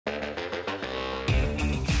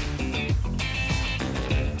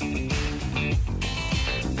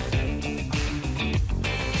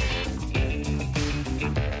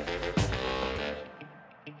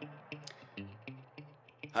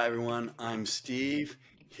Hi everyone, I'm Steve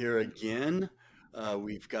here again.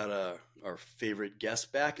 We've got our favorite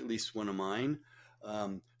guest back, at least one of mine,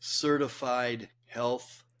 certified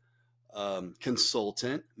health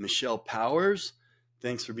consultant, Michelle Powers.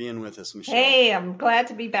 Thanks for being with us, Michelle. Hey, I'm glad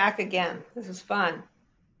to be back again. This is fun.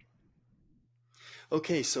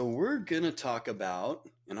 Okay, so we're going to talk about,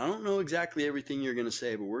 and I don't know exactly everything you're going to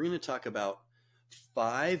say, but we're going to talk about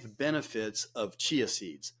 5 benefits of chia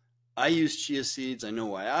seeds. I use chia seeds. I know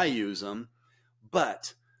why I use them,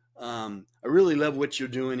 but I really love what you're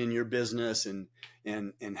doing in your business and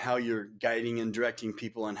how you're guiding and directing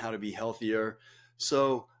people on how to be healthier.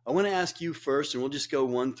 So I want to ask you first, and we'll just go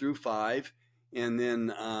 1 through 5, and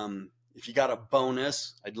then if you got a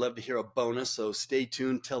bonus, I'd love to hear a bonus. So stay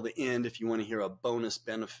tuned till the end if you want to hear a bonus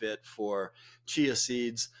benefit for chia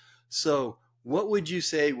seeds. So what would you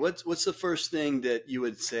say? What's the first thing that you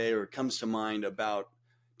would say or comes to mind about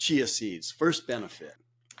chia seeds? First benefit.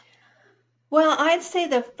 Well, I'd say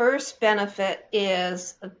the first benefit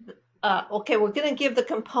is okay, we're going to give the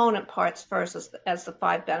component parts first as the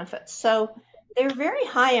 5 benefits. So they're very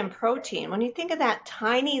high in protein. When you think of that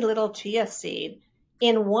tiny little chia seed,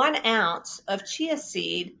 in 1 ounce of chia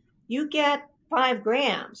seed, you get 5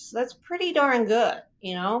 grams. That's pretty darn good,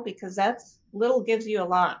 because that's little gives you a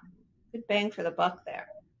lot. Good bang for the buck there.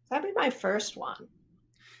 That'd be my first one.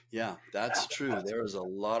 Yeah, that's true. There is a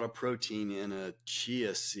lot of protein in a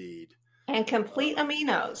chia seed. And complete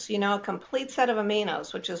aminos, a complete set of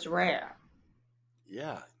aminos, which is rare.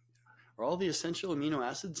 Yeah. Are all the essential amino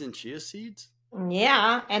acids in chia seeds?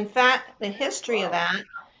 Yeah, in fact, the history of Wow. that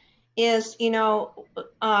is,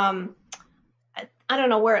 I don't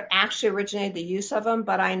know where it actually originated the use of them,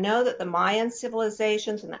 but I know that the Mayan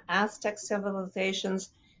civilizations and the Aztec civilizations,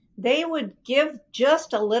 they would give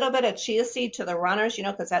just a little bit of chia seed to the runners,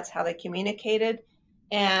 because that's how they communicated,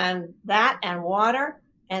 and that and water,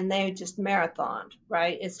 and they just marathoned,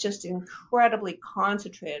 right? It's just incredibly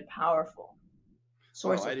concentrated, powerful Wow,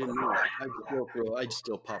 source I of didn't know power. that. I'd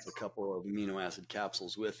still pop a couple of amino acid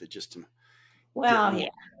capsules with it just to get Well, more. yeah,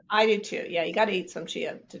 I do too. Yeah, you got to eat some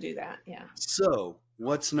chia to do that. Yeah. So,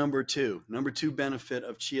 what's number two? Number two benefit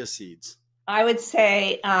of chia seeds. I would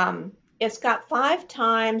say it's got 5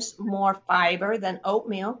 times more fiber than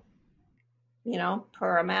oatmeal,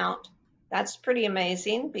 per amount. That's pretty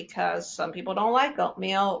amazing because some people don't like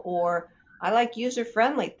oatmeal, or I like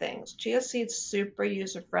user-friendly things. Chia seeds super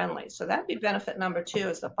user-friendly. So that'd be benefit number 2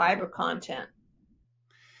 is the fiber content.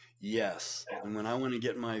 Yes. And when I want to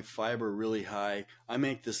get my fiber really high, I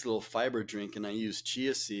make this little fiber drink and I use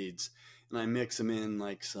chia seeds and I mix them in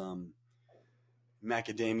like some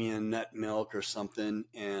macadamia nut milk or something,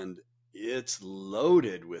 and it's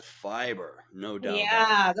loaded with fiber, no doubt about it.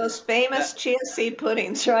 Yeah, those famous That chia seed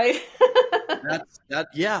puddings, right?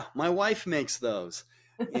 yeah, my wife makes those,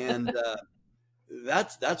 and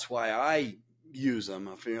that's why I use them.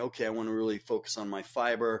 I feel okay. I want to really focus on my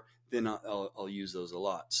fiber, then I'll use those a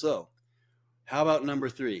lot. So, how about number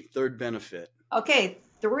three, third benefit? Okay,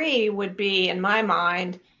 3 would be in my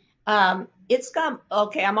mind. It's got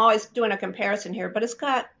okay. I'm always doing a comparison here, but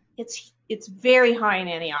it's very high in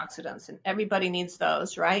antioxidants, and everybody needs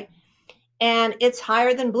those, right? And it's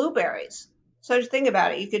higher than blueberries. So just think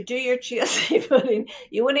about it. You could do your chia seed pudding.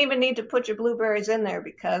 You wouldn't even need to put your blueberries in there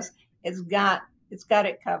because it's got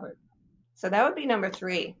it covered. So that would be number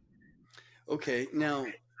 3. Okay, now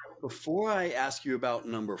before I ask you about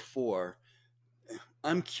number four,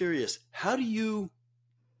 I'm curious, how do you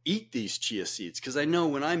eat these chia seeds? Because I know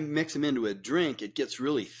when I mix them into a drink, it gets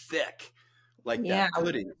really thick, like Yeah. that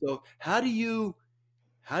pudding. So how do you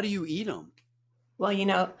eat them?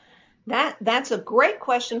 Well, that's a great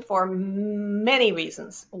question for many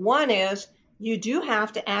reasons. One is you do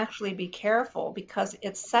have to actually be careful because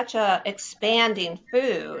it's such a expanding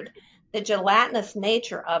food. The gelatinous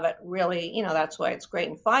nature of it really, that's why it's great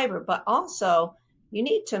in fiber, but also you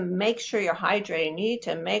need to make sure you're hydrating. You need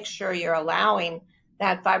to make sure you're allowing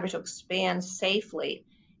that fiber to expand safely.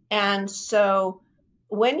 And so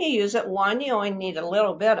when you use it, one, you only need a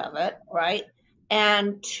little bit of it, right?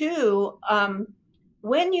 And two,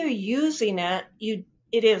 when you're using it,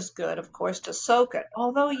 it is good, of course, to soak it.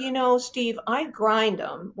 Although, Steve, I grind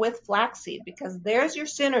them with flaxseed because there's your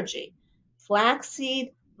synergy.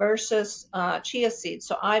 Flaxseed versus chia seed.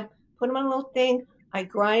 So I put them in a little thing, I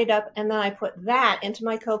grind it up, and then I put that into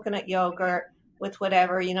my coconut yogurt with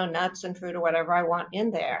whatever, nuts and fruit or whatever I want in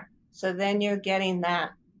there. So then you're getting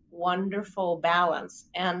that wonderful balance.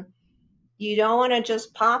 And you don't want to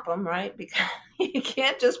just pop them, right? Because you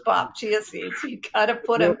can't just pop chia seeds. You got to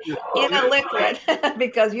put Well, them in a liquid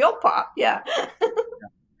because you'll pop. Yeah.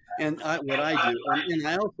 and what I do, and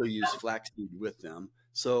I also use flaxseed with them.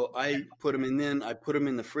 So I put them in, then I put them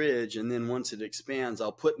in the fridge, and then once it expands,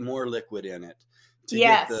 I'll put more liquid in it to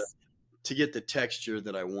get the Yes, texture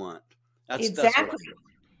that I want. That's what exactly.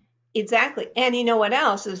 Exactly. And you know what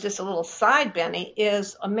else is just a little side, Benny,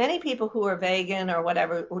 is many people who are vegan or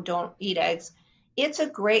whatever who don't eat eggs, it's a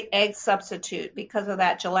great egg substitute because of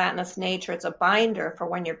that gelatinous nature. It's a binder for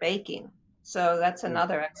when you're baking. So that's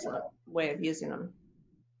another excellent way of using them.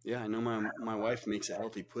 Yeah, I know my wife makes a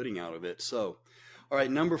healthy pudding out of it. So, all right,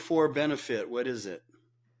 number 4 benefit. What is it?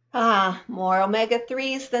 Ah, more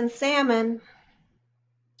omega-3s than salmon.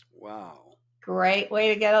 Wow. Great way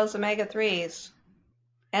to get those omega-3s.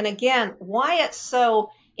 And again, why it's so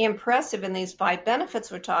impressive in these 5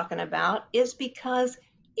 benefits we're talking about is because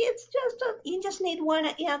it's just you just need one,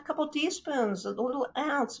 a couple teaspoons, a little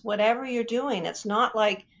ounce, whatever you're doing. It's not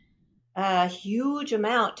like a huge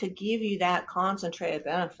amount to give you that concentrated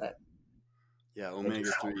benefit. Yeah, Which omega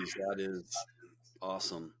is 3s. That is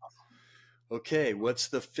awesome. Okay, what's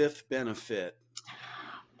the 5th benefit?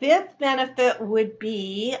 fifth benefit would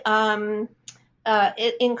be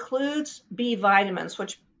it includes B vitamins,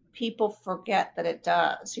 which people forget that it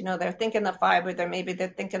does. You know, they're thinking the fiber, they're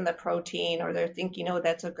thinking the protein, or they're thinking, oh,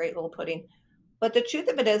 that's a great little pudding. But the truth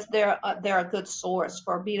of it is, they're a good source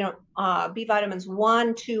for B vitamins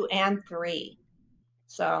 1, 2, and 3.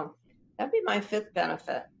 So that'd be my fifth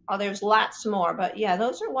benefit. Oh, there's lots more, but yeah,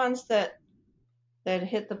 those are ones that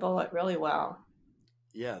hit the bullet really well.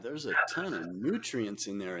 Yeah, there's a ton of nutrients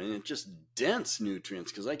in there, and it's just dense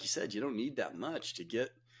nutrients because, like you said, you don't need that much to get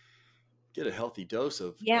a healthy dose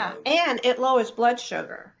Yeah, of. and it lowers blood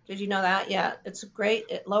sugar. Did you know that? Yeah, it's great.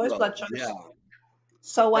 It lowers Well, blood sugar. yeah,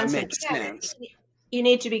 So that once makes again, sense. you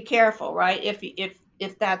need to be careful, right? If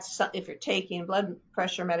you're taking blood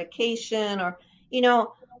pressure medication, or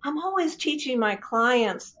I'm always teaching my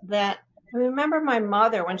clients that I remember my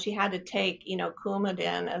mother when she had to take,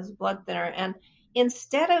 Coumadin as a blood thinner, and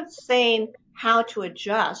instead of saying how to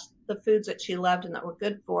adjust the foods that she loved and that were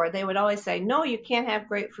good for her, they would always say, "No, you can't have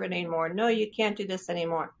grapefruit anymore. No, you can't do this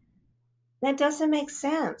anymore." That doesn't make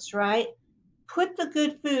sense, right? Put the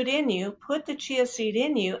good food in you, put the chia seed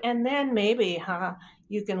in you, and then maybe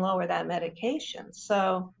you can lower that medication.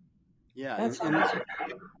 So Yeah, that's and always,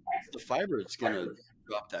 it's the fiber it's gonna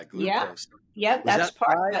drop that yeah, glucose. yeah, Was that's that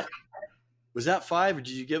part of five? it. Was that 5, or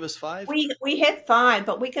did you give us 5? We hit 5,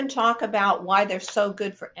 but we can talk about why they're so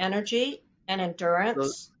good for energy and So,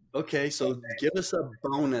 endurance. okay, so give us a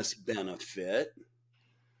bonus benefit.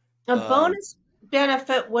 A Um, bonus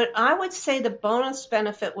benefit I would say the bonus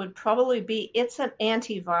benefit would probably be it's an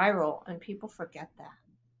antiviral, and people forget that.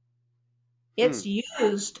 hmm, It's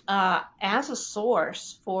used as a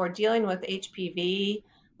source for dealing with HPV,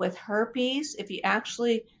 with herpes. If you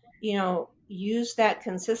actually, use that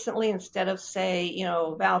consistently instead of, say,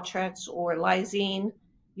 Valtrex or Lysine,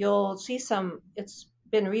 you'll see it's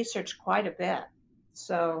been researched quite a bit.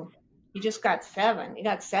 So you just got 7. You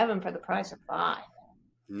got 7 for the price of 5.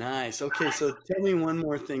 nice. Okay, so tell me one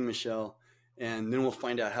more thing, Michelle, and then we'll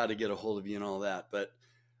find out how to get a hold of you and all that. But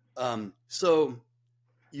so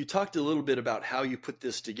you talked a little bit about how you put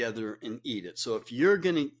this together and eat it. So if you're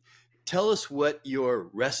going to tell us what your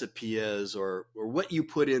recipe is, or what you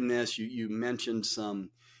put in this, you mentioned some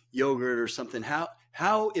yogurt or something. How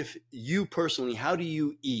if you personally, how do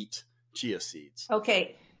you eat chia seeds?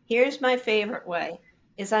 Okay, here's my favorite way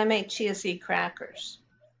is I make chia seed crackers,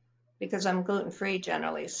 because I'm gluten free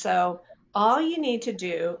generally. So all you need to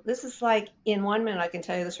do, this is like in 1 minute, I can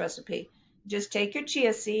tell you this recipe. Just take your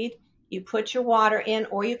chia seed, you put your water in,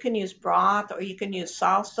 or you can use broth, or you can use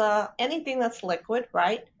salsa, anything that's liquid,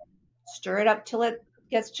 right? Stir it up till it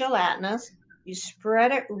gets gelatinous. You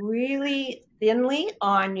spread it really thinly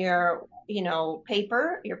on your,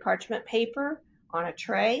 paper, your parchment paper on a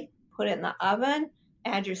tray, put it in the oven,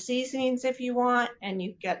 add your seasonings if you want, and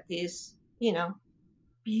you get these,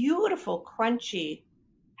 beautiful, crunchy,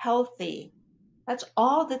 healthy. That's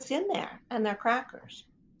all that's in there, and they're crackers.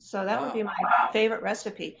 So that would be Wow. my favorite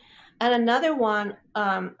recipe. And another one,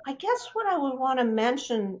 I guess what I would want to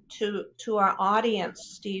mention to our audience,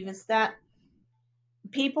 Steve, is that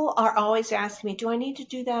people are always asking me, do I need to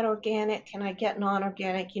do that organic? Can I get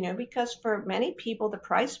non-organic? Because for many people, the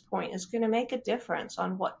price point is going to make a difference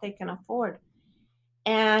on what they can afford.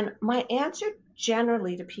 And my answer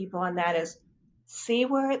generally to people on that is see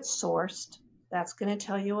where it's sourced. That's going to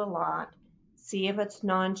tell you a lot. See if it's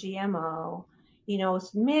non GMO.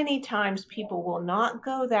 Many times people will not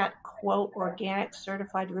go that quote organic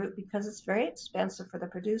certified route because it's very expensive for the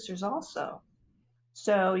producers also.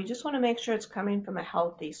 So you just want to make sure it's coming from a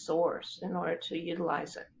healthy source in order to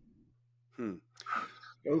utilize it. Hmm.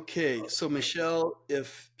 Okay, so Michelle,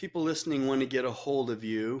 if people listening want to get a hold of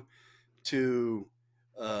you to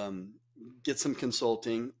um, get some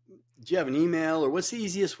consulting, do you have an email or what's the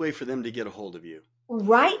easiest way for them to get a hold of you?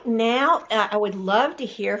 Right now, I would love to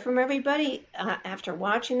hear from everybody after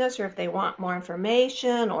watching this, or if they want more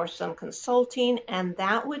information or some consulting. And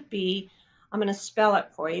that would be, I'm going to spell it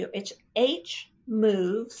for you. It's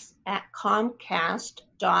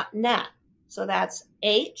hmoves@comcast.net. So that's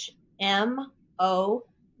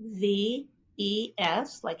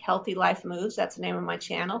HMOVES, like Healthy Life Moves. That's the name of my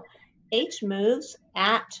channel.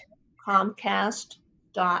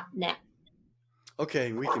 hmoves@comcast.net.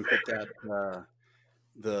 Okay, we can put that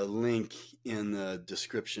the link in the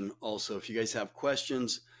description also. If you guys have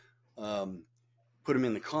questions, um, put them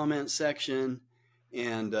in the comment section.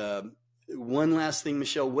 And one last thing,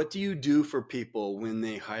 Michelle, what do you do for people when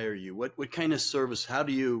they hire you? What kind of service? What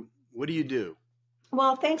do you do?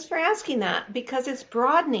 Well, thanks for asking that because it's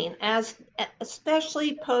broadening as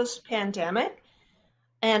especially post-pandemic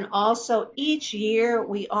and also each year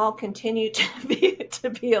we all continue to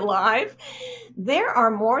be alive. There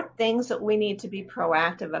are more things that we need to be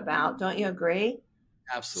proactive about. Don't you agree?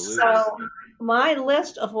 Absolutely. So my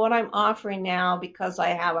list of what I'm offering now, because I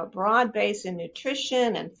have a broad base in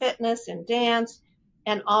nutrition and fitness and dance,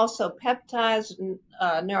 and also peptides and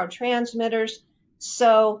neurotransmitters.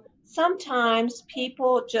 So sometimes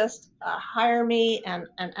people just hire me and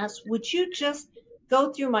ask, would you just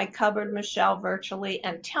go through my cupboard, Michelle, virtually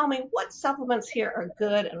and tell me what supplements here are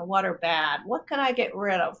good and what are bad? What can I get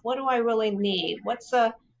rid of? What do I really need? What's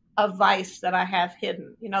a vice that I have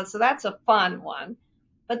hidden? So that's a fun one.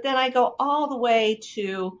 But then I go all the way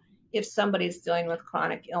to if somebody's dealing with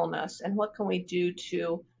chronic illness and what can we do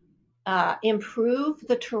to improve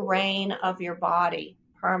the terrain of your body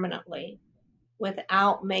permanently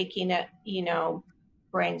without making it,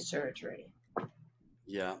 brain surgery.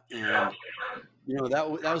 Yeah, and that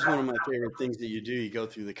was one of my favorite things that you do. You go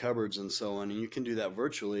through the cupboards and so on, and you can do that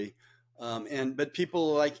virtually. And but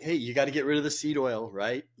people are like, hey, you got to get rid of the seed oil,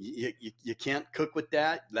 right? You can't cook with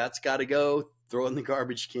that. That's got to go. Throw it in the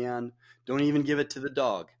garbage can. Don't even give it to the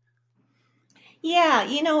dog. Yeah,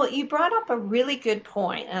 you brought up a really good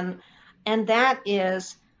point, and that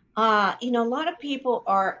is, a lot of people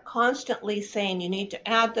are constantly saying you need to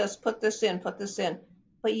add this, put this in, put this in.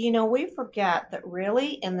 But we forget that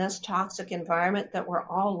really in this toxic environment that we're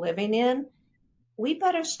all living in, we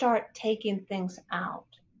better start taking things out.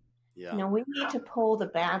 Yeah. We need to pull the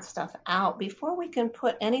bad stuff out before we can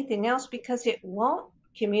put anything else because it won't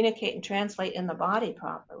communicate and translate in the body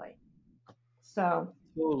properly. So,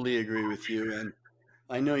 Totally agree with you. And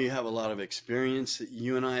I know you have a lot of experience.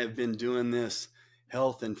 You and I have been doing this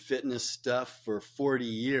health and fitness stuff for 40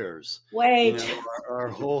 years. wait. Our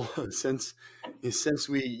whole since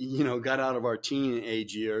we, got out of our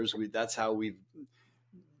teenage years, that's how we've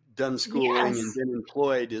done schooling and Yes. been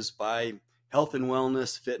employed is by health and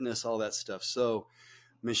wellness, fitness, all that stuff. So,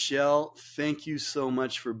 Michelle, thank you so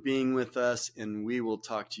much for being with us, and we will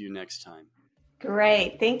talk to you next time.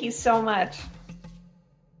 Great. Thank you so much.